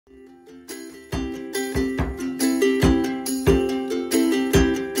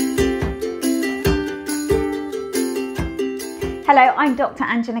Hello, I'm Dr.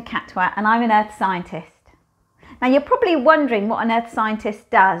 Anjana Khatwa and I'm an earth scientist. Now you're probably wondering what an earth scientist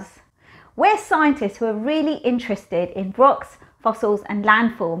does. We're scientists who are really interested in rocks, fossils and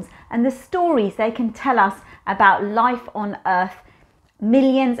landforms and the stories they can tell us about life on Earth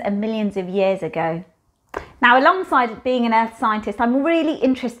millions and millions of years ago. Now, alongside being an earth scientist, I'm really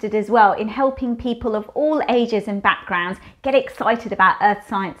interested as well in helping people of all ages and backgrounds get excited about earth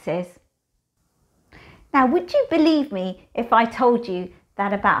sciences. Now, would you believe me if I told you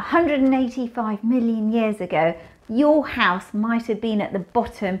that about 185 million years ago, your house might have been at the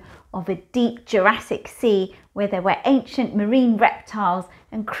bottom of a deep Jurassic Sea where there were ancient marine reptiles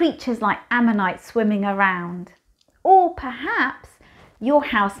and creatures like ammonites swimming around? Or perhaps your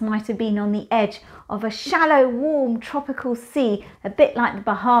house might have been on the edge of a shallow, warm tropical sea, a bit like the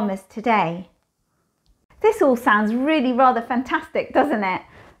Bahamas today. This all sounds really rather fantastic, doesn't it?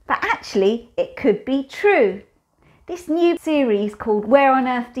 But actually, it could be true. This new series called Where on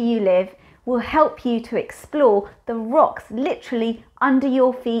Earth Do You Live will help you to explore the rocks literally under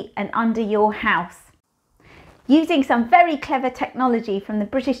your feet and under your house. Using some very clever technology from the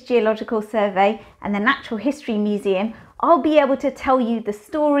British Geological Survey and the Natural History Museum, I'll be able to tell you the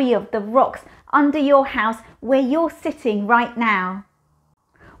story of the rocks under your house where you're sitting right now.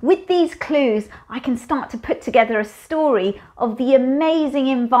 With these clues, I can start to put together a story of the amazing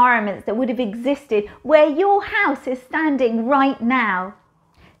environments that would have existed where your house is standing right now.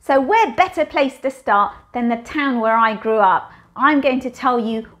 So where better place to start than the town where I grew up? I'm going to tell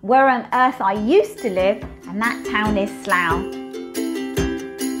you where on earth I used to live, and that town is Slough.